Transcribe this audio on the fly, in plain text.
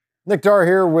Nick Dar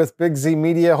here with Big Z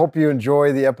Media. Hope you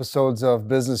enjoy the episodes of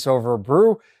Business Over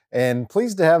Brew, and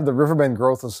pleased to have the Riverbend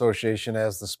Growth Association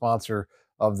as the sponsor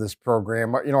of this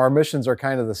program. Our missions are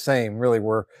kind of the same, really.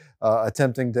 We're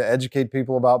attempting to educate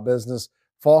people about business,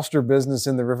 foster business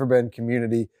in the Riverbend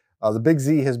community. The Big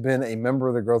Z has been a member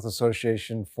of the Growth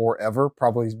Association forever,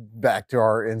 probably back to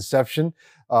our inception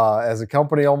as a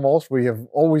company almost. We have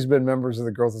always been members of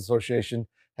the Growth Association,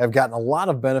 have gotten a lot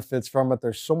of benefits from it.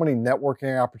 There's so many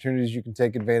networking opportunities you can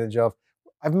take advantage of.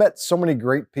 I've met so many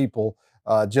great people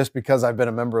just because I've been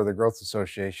a member of the Growth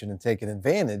Association and taken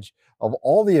advantage of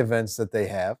all the events that they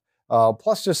have,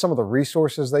 plus just some of the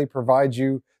resources they provide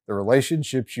you, the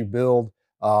relationships you build,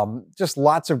 just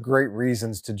lots of great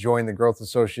reasons to join the Growth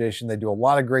Association. They do a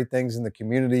lot of great things in the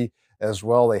community as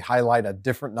well. They highlight a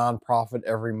different nonprofit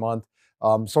every month.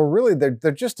 So really,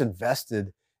 they're just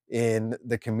invested in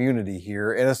the community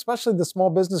here, and especially the small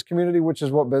business community, which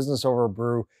is what Business Over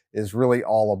Brew is really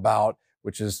all about,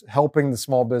 which is helping the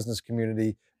small business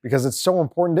community, because it's so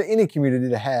important to any community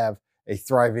to have a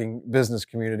thriving business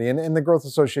community. And the Growth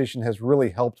Association has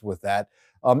really helped with that.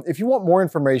 If you want more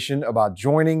information about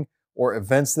joining or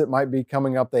events that might be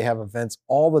coming up, they have events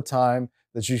all the time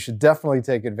that you should definitely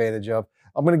take advantage of.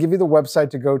 I'm going to give you the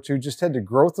website to go to. Just head to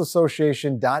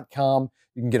growthassociation.com.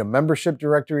 You can get a membership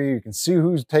directory. You can see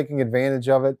who's taking advantage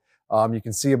of it. You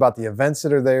can see about the events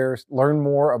that are there, learn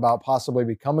more about possibly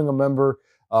becoming a member.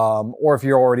 Or if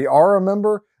you already are a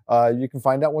member, you can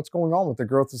find out what's going on with the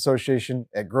Growth Association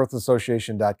at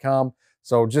growthassociation.com.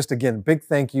 So just again, big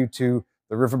thank you to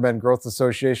the Riverbend Growth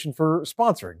Association for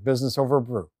sponsoring Business Over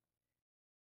Brew.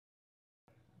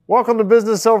 Welcome to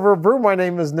Business Over Brew. My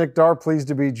name is Nick Dar. Pleased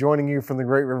to be joining you from the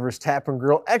Great Rivers Tap and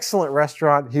Grill. Excellent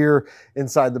restaurant here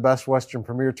inside the Best Western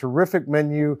Premier. Terrific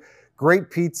menu, great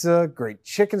pizza, great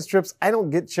chicken strips. I don't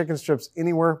get chicken strips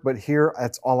anywhere, but here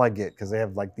that's all I get because they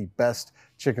have like the best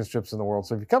chicken strips in the world.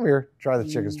 So if you come here, try the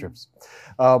chicken strips.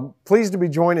 Pleased to be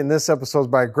joined in this episode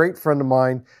by a great friend of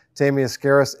mine, Tammy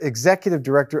Iskarous, Executive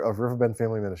Director of Riverbend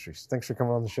Family Ministries. Thanks for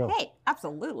coming on the show. Hey,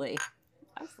 absolutely.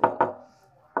 Absolutely.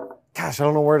 Gosh, I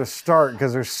don't know where to start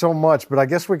because there's so much, but I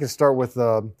guess we can start with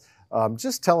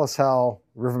just tell us how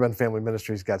Riverbend Family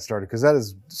Ministries got started, because that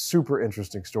is a super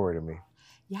interesting story to me.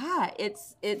 Yeah,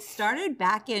 it started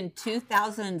back in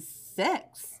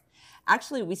 2006.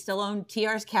 Actually, we still own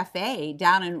TR's Cafe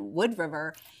down in Wood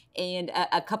River, and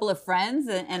a couple of friends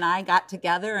and I got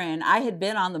together, and I had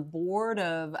been on the board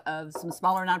of some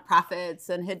smaller nonprofits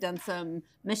and had done some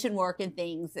mission work and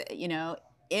things,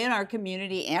 in our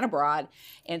community and abroad.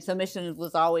 And so mission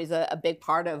was always a big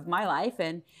part of my life.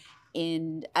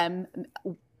 And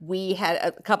we had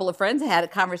a couple of friends had a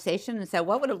conversation and said,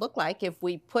 what would it look like if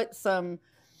we put some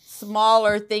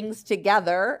smaller things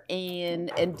together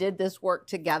and did this work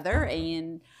together?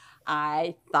 And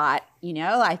I thought,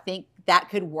 I think that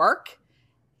could work.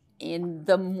 And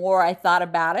the more I thought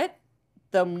about it,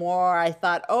 the more I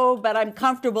thought, oh, but I'm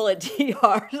comfortable at TR's.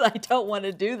 I don't want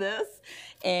to do this.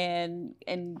 And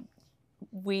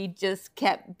we just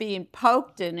kept being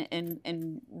poked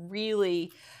and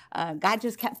really, God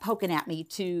just kept poking at me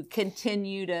to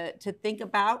continue to think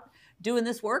about doing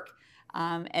this work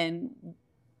and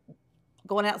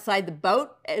going outside the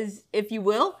boat, as if you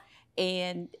will,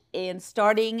 and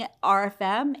starting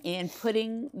RFM and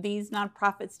putting these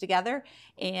nonprofits together.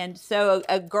 And so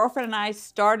a girlfriend and I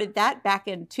started that back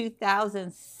in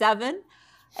 2007.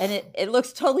 And it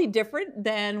looks totally different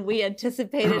than we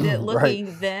anticipated it looking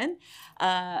Right. then.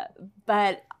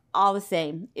 But all the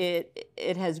same,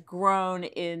 it has grown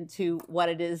into what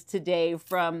it is today,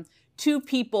 from 2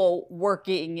 people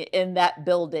working in that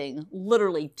building,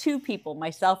 literally 2 people,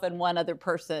 myself and one other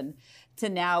person, to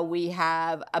now we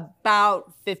have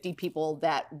about 50 people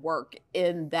that work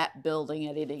in that building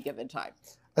at any given time.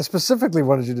 I specifically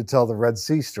wanted you to tell the Red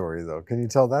Sea story, though. Can you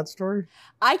tell that story?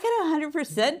 I can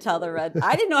 100% tell the Red.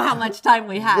 I didn't know how much time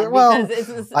we had. Well,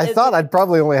 because I thought I'd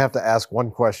probably only have to ask one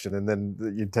question, and then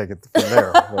you'd take it from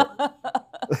there.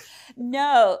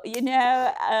 No,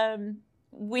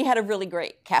 we had a really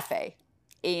great cafe,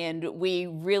 and we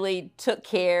really took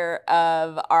care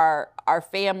of our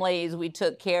families. We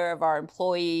took care of our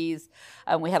employees.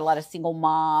 We had a lot of single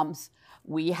moms.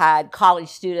 We had college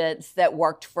students that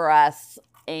worked for us.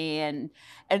 And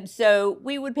so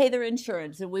we would pay their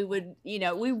insurance, and we would,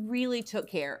 we really took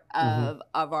care of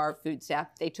our food staff.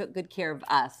 They took good care of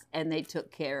us, and they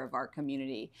took care of our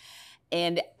community.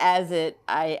 And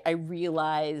I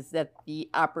realized that the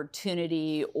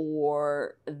opportunity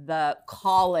or the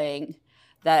calling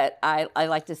that I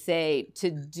like to say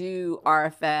to do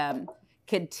RFM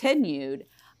continued.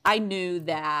 I knew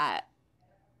that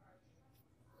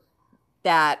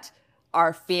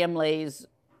our families,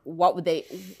 how would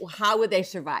they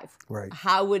survive? Right.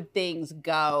 How would things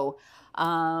go?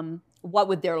 What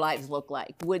would their lives look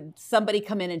like? Would somebody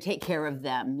come in and take care of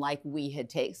them like we had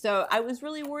taken? So I was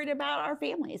really worried about our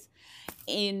families.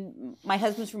 And my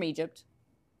husband's from Egypt,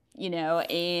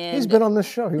 and he's been on this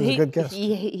show. He was a good guest.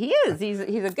 He is. He's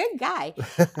a good guy.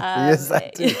 He is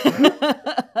that too.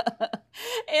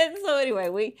 And so anyway,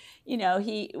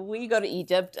 we go to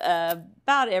Egypt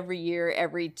about every year,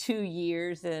 every 2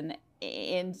 years, and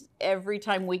every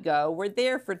time we go, we're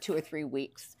there for 2 or 3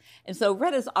 weeks. And so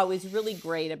Retta's always really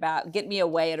great about getting me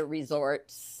away at a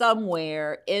resort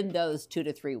somewhere in those 2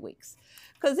 to 3 weeks,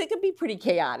 because it can be pretty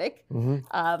chaotic.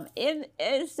 And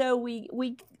so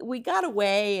we got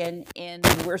away, and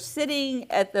we're sitting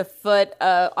at the foot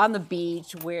on the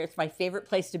beach, where it's my favorite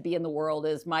place to be in the world,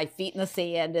 is my feet in the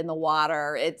sand, in the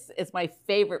water. It's my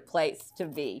favorite place to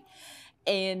be.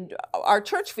 And our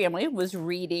church family was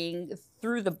reading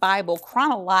through the Bible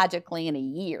chronologically in a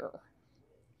year.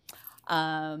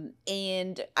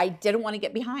 And I didn't want to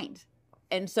get behind.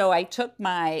 And so I took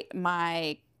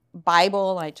my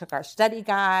Bible, I took our study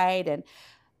guide, and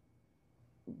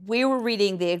we were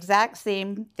reading the exact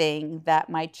same thing that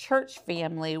my church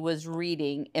family was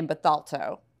reading in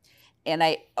Bethalto. And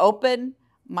I opened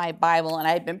my Bible, and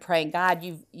I had been praying, God,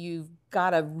 you've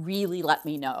got to really let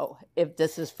me know if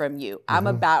this is from you. I'm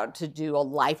about to do a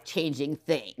life-changing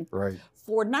thing. Right.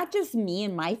 For not just me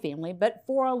and my family, but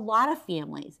for a lot of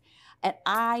families. And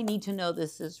I need to know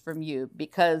this is from you,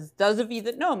 because those of you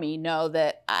that know me know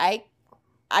that I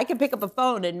can pick up a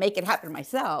phone and make it happen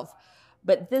myself.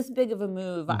 But this big of a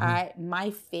move,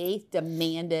 my faith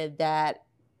demanded that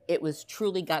it was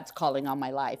truly God's calling on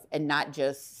my life, and not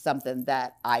just something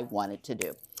that I wanted to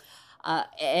do.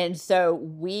 And so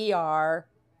we are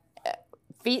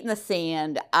feet in the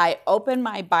sand. I opened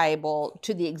my Bible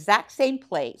to the exact same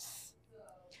place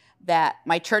that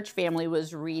my church family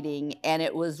was reading, and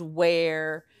it was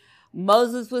where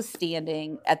Moses was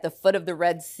standing at the foot of the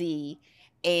Red Sea,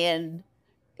 and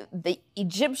the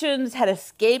Egyptians had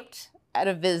escaped out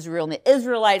of Israel, and the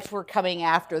Israelites were coming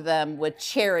after them with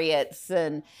chariots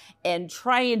and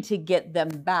trying to get them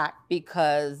back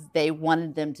because they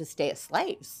wanted them to stay as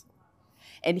slaves.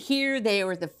 And here they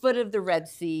were at the foot of the Red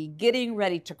Sea, getting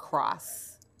ready to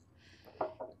cross.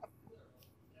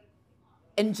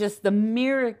 And just the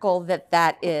miracle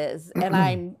that is. And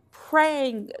I'm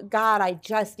praying, God, I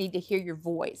just need to hear your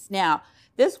voice. Now,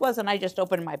 this wasn't, I just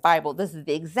opened my Bible. This is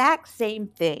the exact same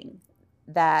thing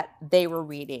that they were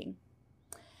reading.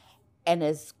 And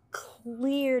as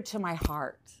clear to my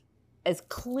heart, as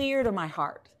clear to my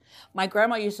heart. My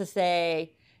grandma used to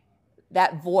say,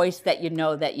 that voice that you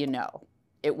know that you know.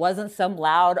 It wasn't some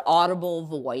loud, audible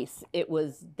voice. It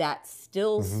was that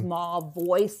still small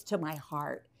voice to my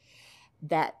heart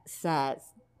that says,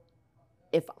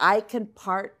 if I can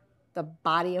part the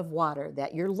body of water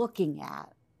that you're looking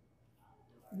at,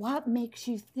 what makes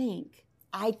you think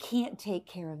I can't take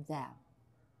care of them?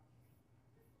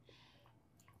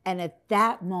 And at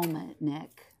that moment,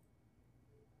 Nick,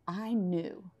 I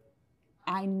knew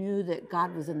that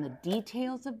God was in the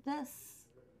details of this.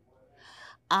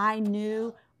 I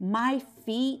knew my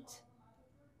feet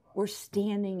were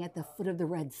standing at the foot of the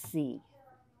Red Sea.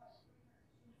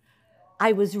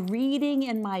 I was reading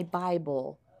in my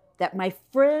Bible that my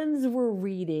friends were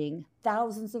reading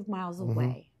thousands of miles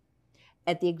away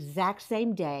at the exact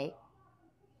same day.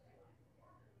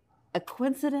 A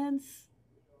coincidence?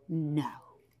 No.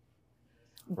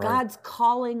 Right. God's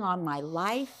calling on my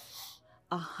life,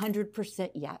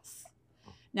 100% yes.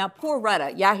 Now, poor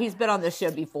Retta, yeah, he's been on this show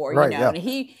before, right, and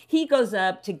he goes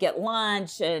up to get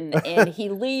lunch, and he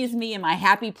leaves me in my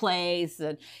happy place,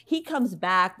 and he comes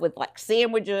back with like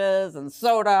sandwiches and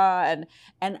soda,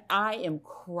 and I am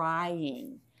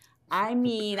crying. I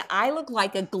mean, I look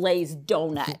like a glazed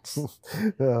donut.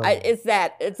 It's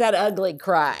that ugly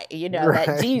cry, right.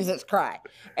 That Jesus cry.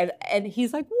 And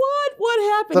he's like, what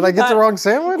happened? Did I get the wrong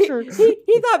sandwich? Or?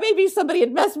 He thought maybe somebody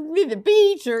had messed with me at the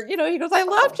beach, or, he goes, I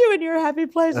loved you in your happy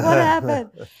place. What happened?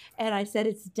 And I said,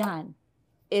 it's done.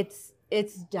 It's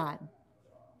done.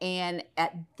 And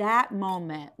at that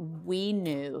moment, we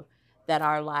knew that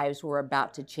our lives were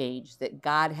about to change, that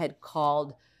God had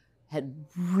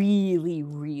really,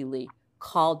 really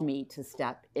called me to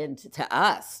step into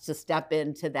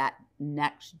that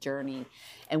next journey.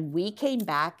 And we came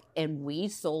back and we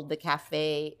sold the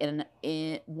cafe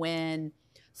when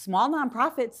small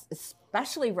nonprofits,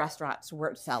 especially restaurants,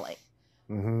 weren't selling.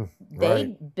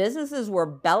 Businesses were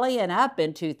bellying up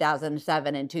in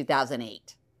 2007 and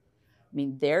 2008. I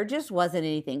mean, there just wasn't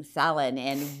anything selling,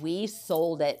 and we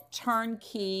sold it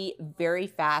turnkey very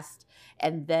fast.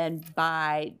 And then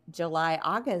by July,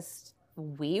 August,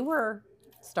 we were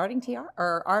starting TR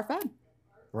or RFM.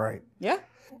 Right. Yeah.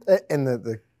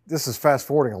 And this is fast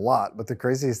forwarding a lot, but the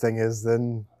craziest thing is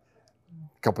then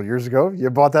a couple of years ago, you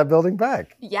bought that building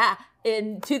back. Yeah.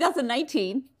 In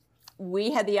 2019,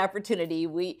 we had the opportunity.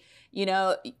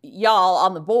 Y'all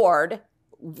on the board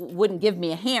wouldn't give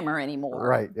me a hammer anymore.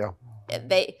 Right. Yeah.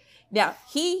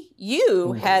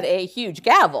 You had a huge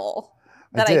gavel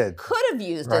that I could have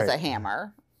used as Right. a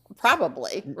hammer,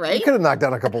 probably, right? You could have knocked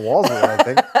down a couple walls with it, I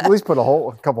think. At least put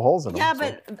a couple holes in them. Yeah,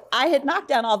 but I had knocked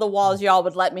down all the walls y'all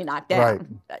would let me knock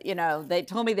down. Right. They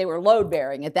told me they were load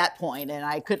bearing at that point, and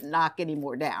I couldn't knock any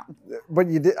more down. But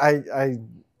you did.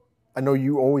 I know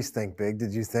you always think big.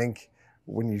 Did you think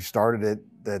when you started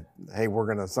it that, hey,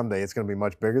 someday it's gonna be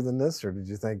much bigger than this, or did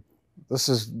you think this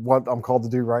is what I'm called to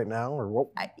do right now, or what?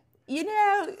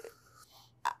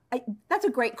 That's a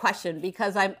great question,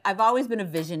 because I've always been a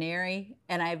visionary,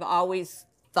 and I've always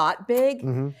thought big.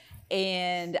 Mm-hmm.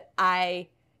 And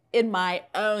in my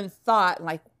own thought,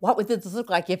 like, what would this look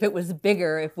like if it was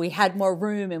bigger, if we had more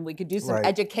room and we could do some Right.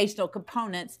 educational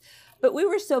components? But we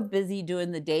were so busy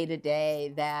doing the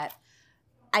day-to-day that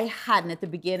at the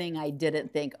beginning, I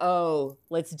didn't think, oh,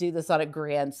 let's do this on a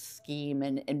grand scheme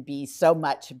and be so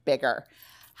much bigger.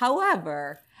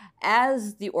 However,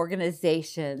 as the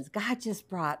organizations, God just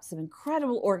brought some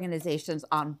incredible organizations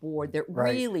on board that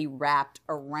Right. really wrapped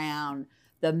around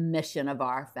the mission of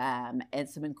RFM, and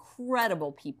some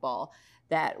incredible people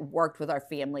that worked with our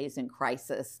families in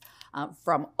crisis,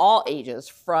 from all ages,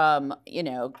 from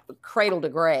cradle to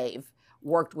grave,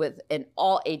 worked with in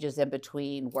all ages in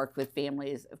between, worked with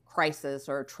families of crisis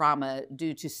or trauma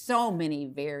due to so many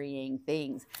varying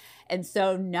things. And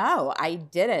so, no, I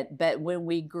didn't. But when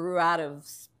we grew out of,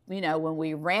 when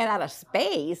we ran out of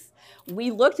space, we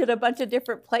looked at a bunch of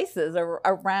different places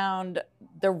around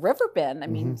the Riverbend. I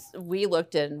mean, we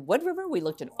looked in Wood River, we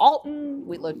looked in Alton,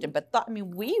 we looked in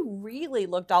we really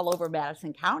looked all over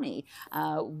Madison County.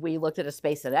 We looked at a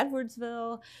space in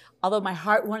Edwardsville. Although my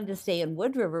heart wanted to stay in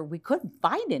Wood River, we couldn't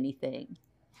find anything.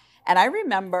 And I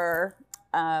remember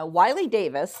Wiley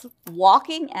Davis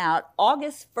walking out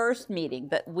August 1st meeting,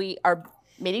 that our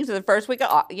meetings are the first week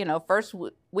of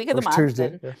the month.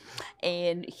 Tuesday.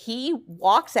 And he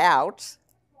walks out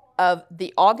of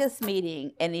the August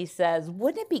meeting and he says,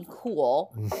 wouldn't it be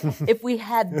cool if we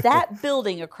had that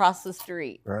building across the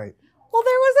street? Right. Well,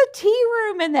 there was a tea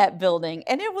room in that building,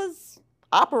 and it was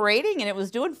operating and it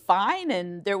was doing fine,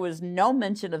 and there was no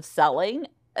mention of selling.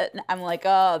 And I'm like,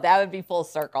 oh, that would be full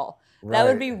circle. Right. That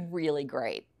would be really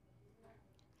great.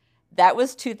 That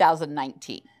was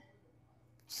 2019.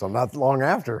 So not long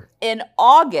after. In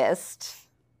August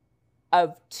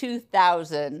of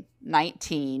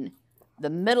 2019, the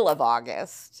middle of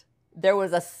August, there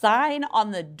was a sign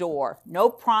on the door, no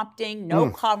prompting,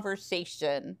 no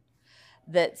conversation,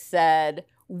 that said,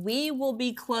 we will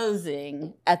be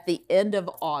closing at the end of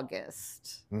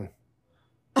August. Right.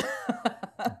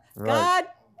 God,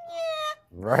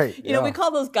 Right. we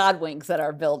call those God winks at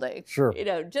our building. Sure.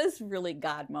 Just really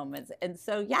God moments. And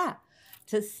so,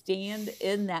 to stand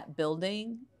in that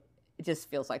building, it just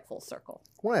feels like full circle. I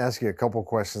want to ask you a couple of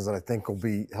questions that I think will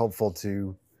be helpful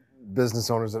to business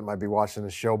owners that might be watching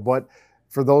the show. But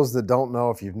for those that don't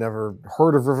know, if you've never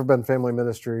heard of Riverbend Family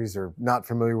Ministries or not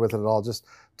familiar with it at all, just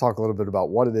talk a little bit about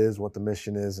what it is, what the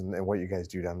mission is, and what you guys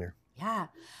do down there. Yeah.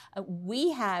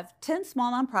 We have 10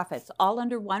 small nonprofits all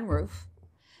under one roof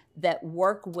that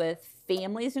work with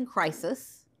families in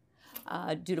crisis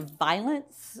due to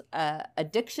violence,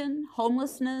 addiction,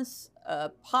 homelessness,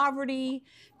 poverty,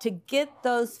 to get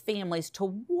those families,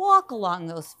 to walk along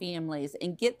those families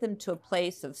and get them to a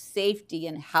place of safety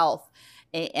and health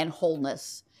and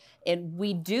wholeness. And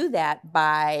we do that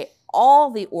by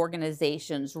all the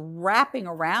organizations wrapping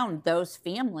around those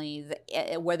families,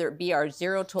 whether it be our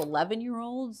 0 to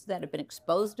 11-year-olds that have been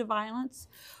exposed to violence,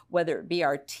 whether it be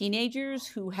our teenagers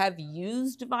who have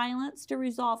used violence to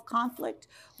resolve conflict,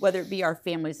 whether it be our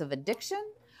families of addiction,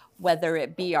 whether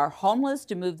it be our homeless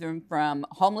to move them from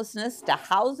homelessness to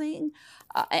housing,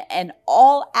 and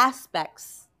all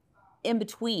aspects in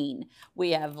between. We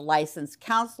have licensed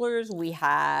counselors. We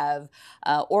have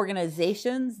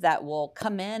organizations that will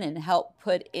come in and help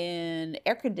put in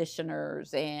air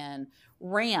conditioners and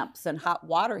ramps and hot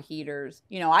water heaters.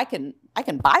 I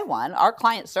can buy one. Our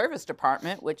client service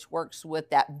department, which works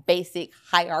with that basic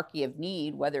hierarchy of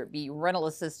need, whether it be rental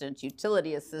assistance,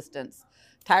 utility assistance,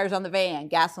 tires on the van,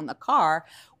 gas on the car,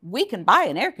 we can buy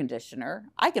an air conditioner.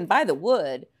 I can buy the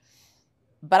wood.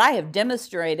 But I have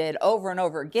demonstrated over and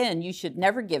over again, you should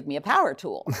never give me a power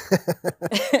tool.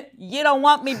 You don't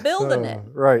want me building it.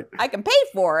 Right. I can pay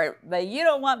for it, but you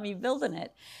don't want me building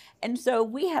it. And so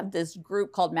we have this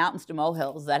group called Mountains to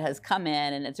Molehills that has come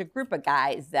in, and it's a group of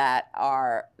guys that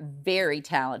are very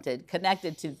talented,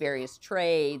 connected to various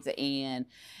trades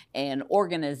and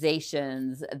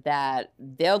organizations, that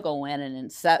they'll go in and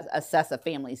assess a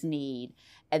family's need,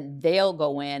 and they'll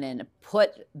go in and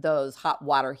put those hot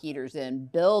water heaters in,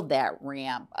 build that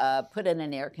ramp, put in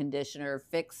an air conditioner,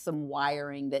 fix some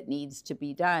wiring that needs to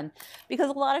be done. Because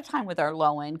a lot of time with our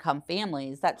low-income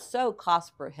families, that's so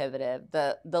cost prohibitive,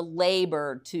 the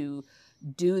labor to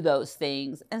do those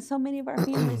things. And so many of our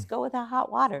families go without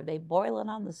hot water. They boil it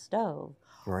on the stove.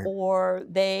 Right. Or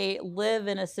they live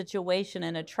in a situation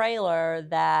in a trailer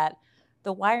that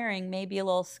the wiring may be a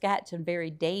little sketch and very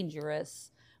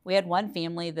dangerous. We had one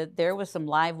family that there was some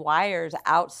live wires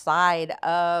outside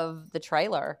of the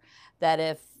trailer that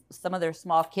if some of their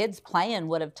small kids playing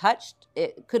would have touched,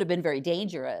 it could have been very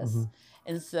dangerous. Mm-hmm.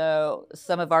 And so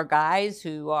some of our guys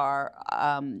who are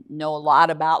know a lot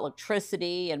about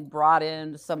electricity and brought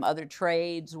in some other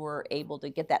trades were able to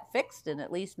get that fixed and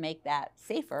at least make that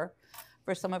safer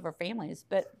for some of our families.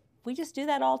 But we just do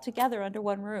that all together under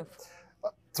one roof.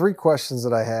 3 questions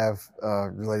that I have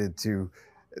related to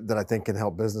that I think can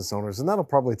help business owners, and that'll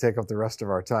probably take up the rest of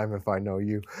our time if I know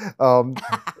you.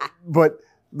 But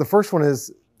the first one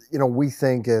is, we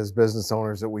think as business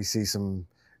owners that we see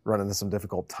run into some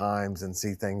difficult times and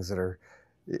see things that are,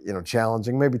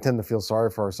 challenging, maybe tend to feel sorry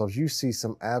for ourselves. You see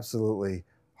some absolutely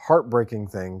heartbreaking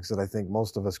things that I think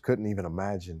most of us couldn't even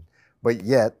imagine, but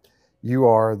yet you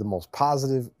are the most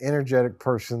positive, energetic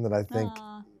person that I think,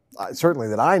 certainly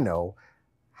that I know.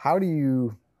 How do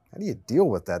you deal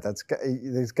with that?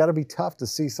 It's got to be tough to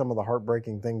see some of the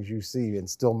heartbreaking things you see and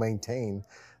still maintain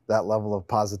that level of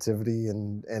positivity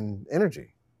and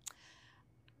energy.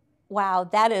 Wow,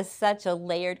 that is such a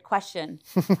layered question.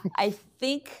 I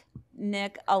think,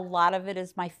 Nick, a lot of it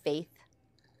is my faith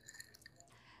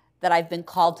that I've been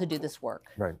called to do this work.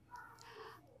 Right.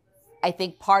 I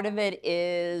think part of it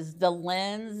is the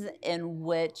lens in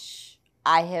which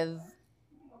I have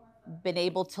been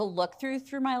able to look through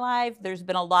my life. There's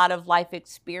been a lot of life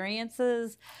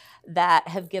experiences that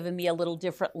have given me a little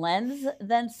different lens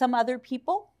than some other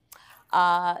people.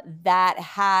 That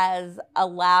has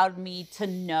allowed me to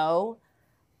know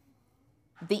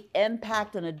the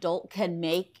impact an adult can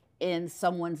make in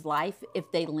someone's life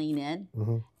if they lean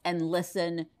in and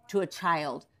listen to a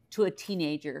child, to a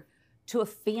teenager, to a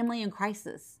family in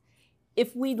crisis.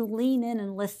 If we lean in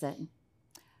and listen,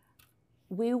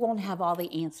 we won't have all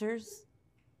the answers,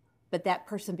 but that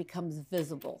person becomes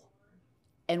visible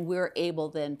and we're able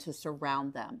then to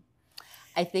surround them.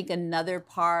 I think another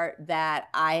part that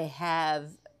I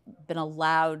have been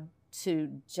allowed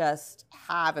to just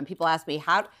have, and people ask me,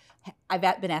 I've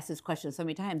been asked this question so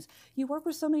many times, you work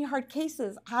with so many hard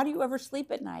cases, how do you ever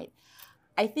sleep at night?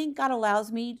 I think God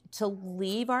allows me to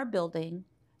leave our building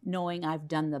knowing I've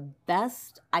done the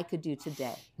best I could do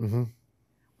today. Mm-hmm.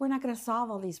 We're not going to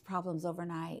solve all these problems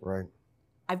overnight. Right.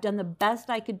 I've done the best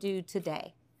I could do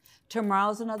today.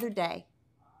 Tomorrow's another day.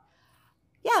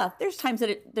 Yeah, there's times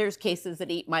that there's cases that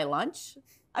eat my lunch.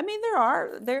 I mean,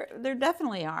 there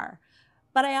definitely are.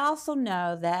 But I also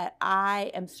know that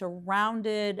I am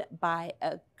surrounded by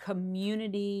a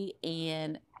community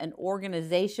and an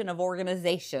organization of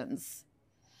organizations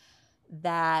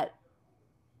that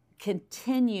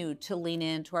continue to lean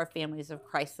into our families of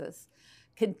crisis,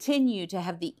 continue to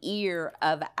have the ear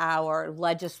of our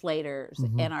legislators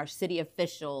and our city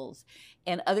officials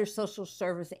and other social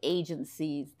service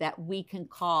agencies that we can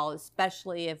call,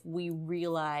 especially if we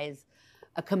realize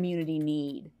a community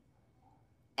need.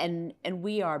 And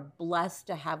we are blessed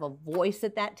to have a voice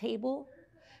at that table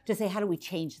to say, how do we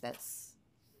change this?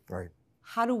 Right.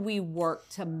 How do we work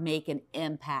to make an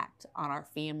impact on our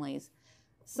families?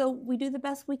 So we do the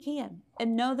best we can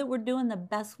and know that we're doing the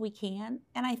best we can.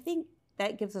 And I think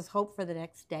that gives us hope for the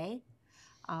next day.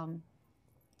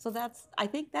 So I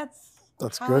think that's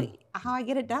good. How I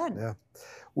get it done. Yeah.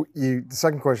 The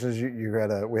second question is we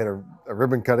had a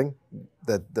ribbon cutting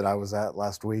that I was at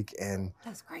last week, and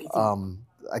that's crazy.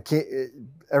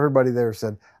 Everybody there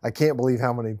said, I can't believe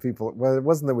how many people. Well, it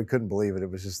wasn't that we couldn't believe it. It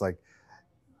was just like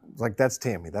that's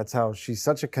Tammy. That's how she's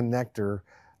such a connector.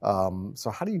 So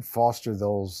how do you foster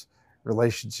those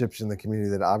relationships in the community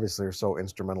that obviously are so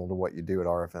instrumental to what you do at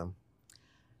RFM?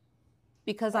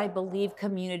 Because I believe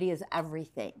community is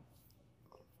everything.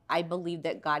 I believe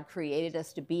that God created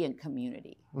us to be in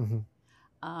community.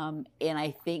 And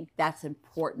I think that's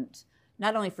important,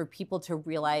 not only for people to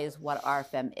realize what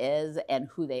RFM is and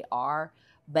who they are,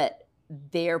 but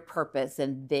their purpose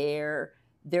and their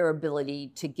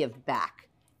ability to give back,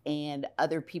 and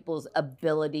other people's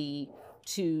ability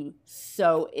to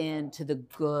sow into the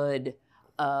good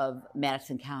of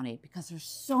Madison County, because there's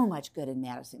so much good in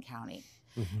Madison County.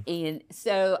 And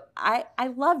so I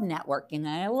love networking, and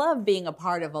I love being a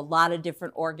part of a lot of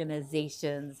different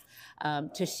organizations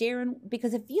to share,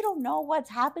 because if you don't know what's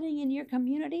happening in your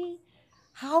community,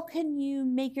 how can you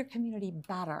make your community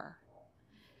better?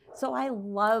 So I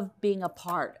love being a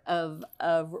part of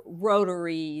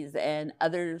Rotaries and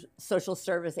other social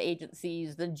service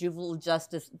agencies, the Juvenile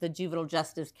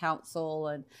Justice Council,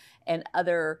 and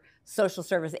other social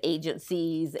service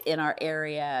agencies in our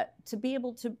area, to be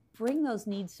able to bring those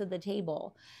needs to the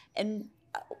table. And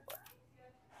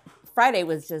Friday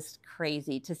was just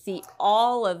crazy to see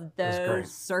all of those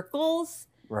circles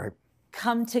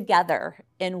come together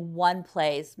in one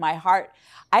place. My heart,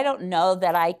 I don't know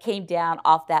that I came down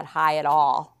off that high at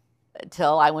all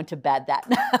until I went to bed that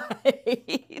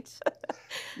night.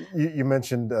 You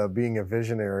mentioned being a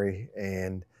visionary,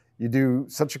 and you do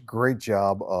such a great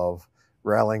job of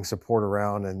rallying support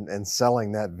around and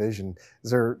selling that vision.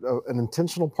 Is there an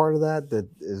intentional part of that that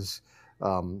is, I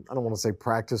don't want to say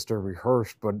practiced or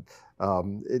rehearsed, but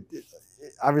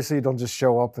obviously you don't just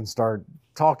show up and start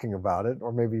talking about it,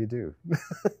 or maybe you do.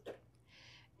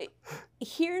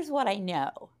 Here's what I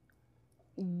know.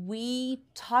 We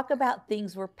talk about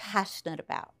things we're passionate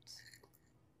about.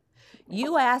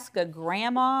 You ask a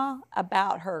grandma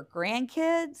about her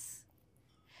grandkids,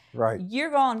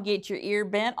 you're going to get your ear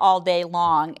bent all day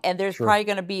long, and there's probably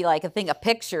going to be like a thing of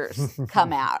pictures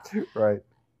come out.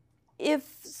 If,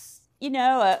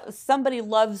 somebody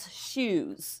loves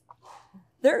shoes,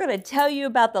 they're going to tell you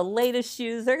about the latest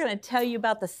shoes. They're going to tell you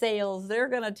about the sales. They're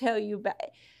going to tell you about...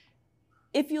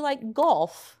 If you like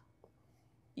golf,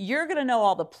 you're going to know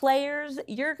all the players.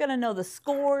 You're going to know the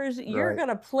scores. You're going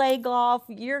to play golf.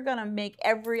 You're going to make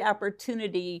every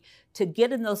opportunity to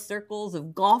get in those circles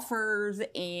of golfers.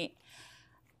 And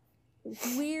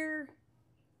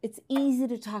it's easy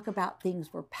to talk about things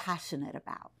we're passionate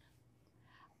about.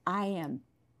 I am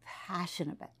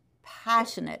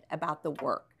passionate about the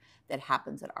work that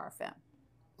happens at RFM.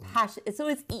 So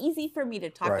it's easy for me to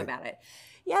talk about it.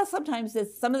 Yeah, sometimes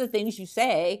it's some of the things you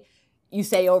say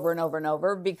over and over and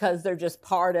over, because they're just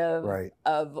part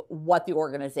of what the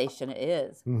organization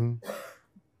is.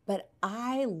 But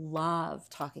I love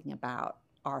talking about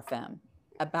RFM,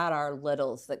 about our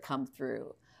littles that come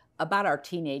through, about our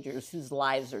teenagers whose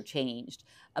lives are changed,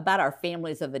 about our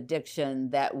families of addiction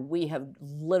that we have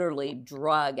literally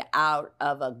drug out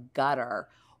of a gutter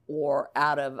or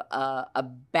out of a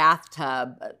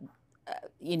bathtub,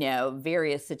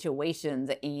 various situations,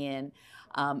 and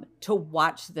to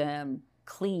watch them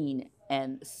clean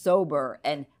and sober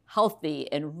and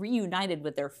healthy and reunited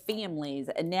with their families,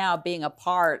 and now being a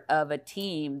part of a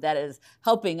team that is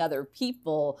helping other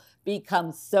people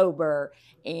become sober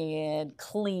and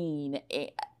clean.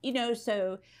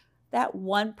 So that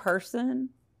one person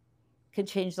can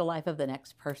change the life of the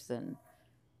next person,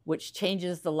 which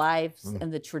changes the lives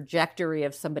and the trajectory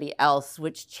of somebody else,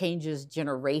 which changes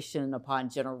generation upon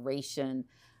generation.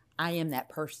 I am that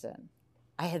person.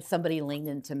 I had somebody lean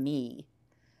into me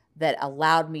that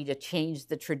allowed me to change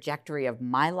the trajectory of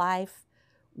my life,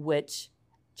 which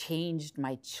changed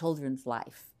my children's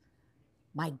life,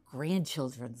 my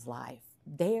grandchildren's life.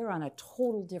 They are on a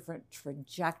total different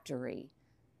trajectory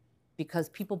because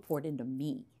people poured into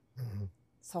me.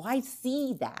 So I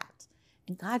see that.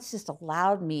 And God's just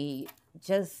allowed me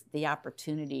just the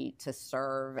opportunity to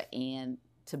serve and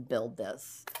to build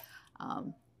this.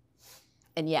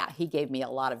 And yeah, he gave me a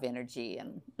lot of energy.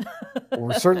 And well,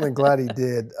 we're certainly glad he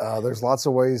did. There's lots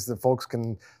of ways that folks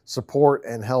can support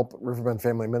and help Riverbend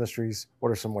Family Ministries. What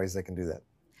are some ways they can do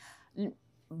that?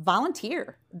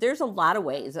 Volunteer. There's a lot of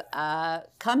ways.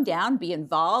 Come down, be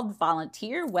involved,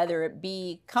 volunteer, whether it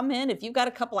be come in. If you've got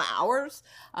a couple of hours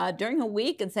during a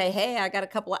week and say, hey, I got a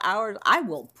couple of hours, I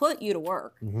will put you to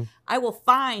work. I will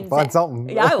find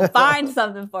something. I will find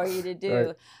something for you to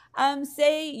do.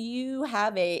 Say you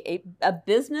have a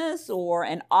business or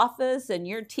an office and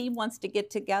your team wants to get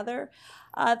together.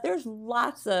 There's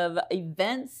lots of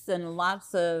events and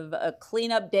lots of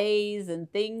cleanup days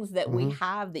and things that we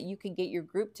have that you can get your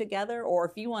group together. Or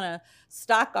if you want to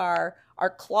stock our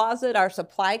closet, our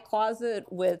supply closet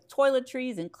with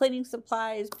toiletries and cleaning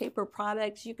supplies, paper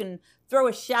products, you can throw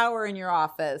a shower in your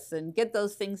office and get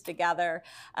those things together.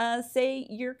 Say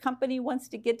your company wants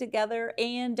to get together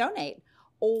and donate.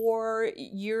 Or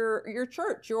your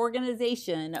church, your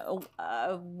organization.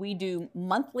 We do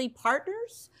monthly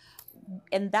partners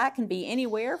and that can be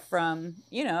anywhere from,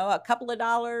 you know, a couple of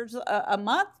dollars a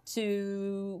month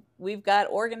to, we've got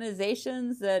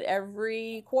organizations that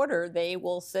every quarter they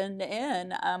will send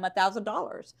in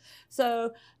 $1,000.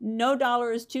 So no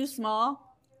dollar is too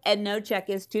small and no check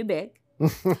is too big.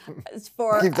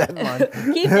 For Keep that in mind.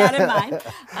 Keep that in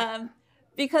mind.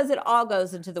 Because it all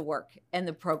goes into the work and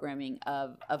the programming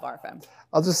of RFM.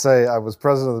 I'll just say I was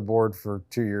president of the board for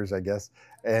 2 years, I guess.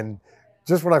 And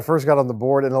just when I first got on the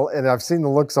board, and I've seen the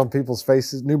looks on people's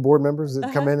faces, new board members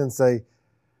that come in and say,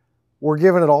 we're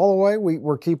giving it all away.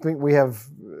 We're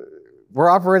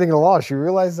operating at a loss. You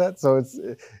realize that? So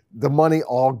the money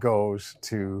all goes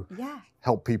to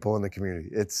help people in the community.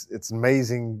 It's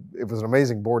amazing. It was an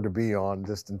amazing board to be on,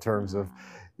 just in terms of,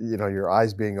 you know, your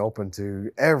eyes being open to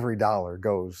every dollar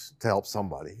goes to help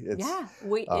somebody. It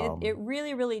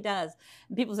really, really does.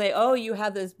 And people say, oh, you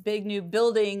have this big new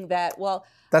building that, well,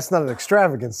 that's not an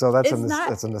extravagance, so that's a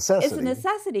necessity. It's a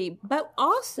necessity, but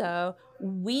also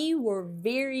we were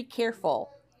very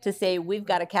careful to say we've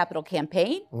got a capital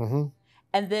campaign,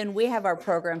 and then we have our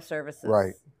program services.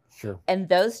 Right, sure. And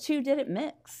those two didn't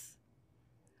mix.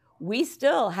 We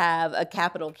still have a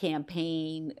capital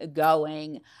campaign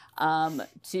going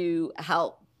to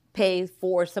help pay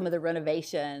for some of the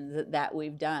renovations that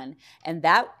we've done. And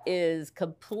that is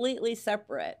completely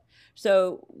separate.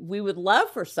 So we would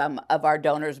love for some of our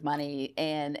donors' money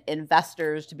and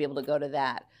investors to be able to go to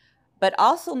that. But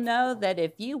also know that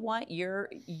if you want your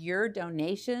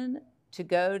donation to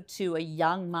go to a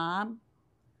young mom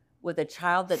with a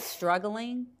child that's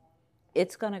struggling,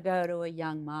 it's going to go to a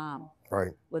young mom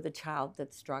with a child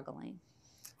that's struggling.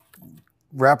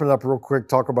 Wrapping it up real quick,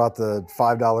 talk about the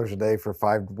 $5 a day for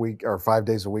 5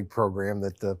 days a week program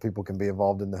that people can be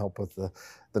involved in to help with the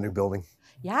new building.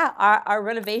 Yeah, our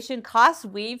renovation costs,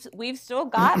 we've still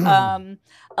got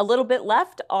a little bit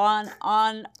left on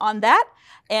that,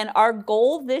 and our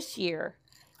goal this year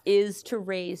is to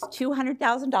raise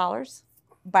 $200,000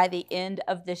 by the end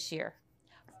of this year.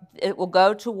 It will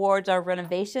go towards our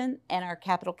renovation and our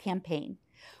capital campaign.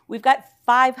 We've got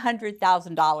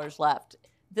 $500,000 left.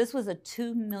 This was a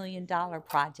 $2 million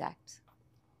project,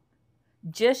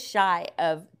 just shy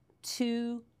of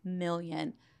 $2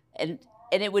 million, and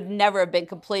it would never have been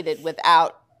completed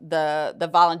without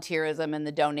the volunteerism and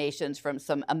the donations from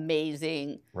some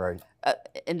amazing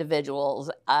individuals.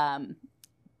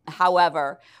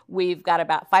 However, we've got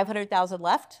about $500,000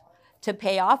 left to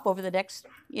pay off over the next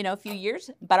few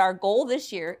years, but our goal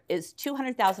this year is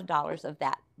 $200,000 of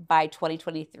that by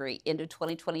 2023. Into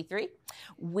 2023,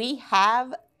 we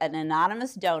have an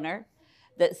anonymous donor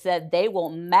that said they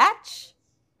will match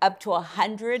up to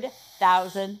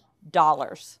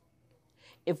 $100,000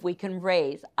 if we can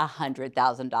raise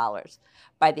 $100,000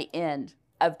 by the end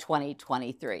of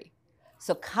 2023.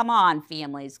 So come on,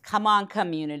 families, come on,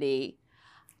 community.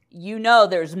 You know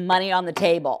there's money on the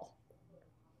table.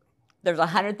 There's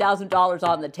 $100,000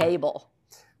 on the table.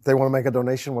 If they want to make a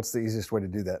donation, what's the easiest way to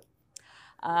do that?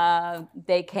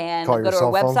 They can go to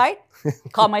our website,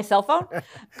 call my cell phone,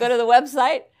 go to the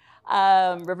website,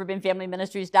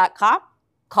 riverbendfamilyministries.com,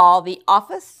 call the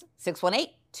office,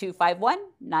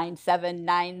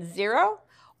 618-251-9790,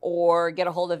 or get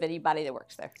a hold of anybody that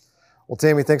works there. Well,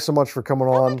 Tammy, thanks so much for coming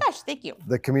on. Oh my gosh, thank you.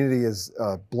 The community is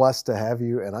blessed to have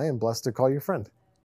you, and I am blessed to call you a friend.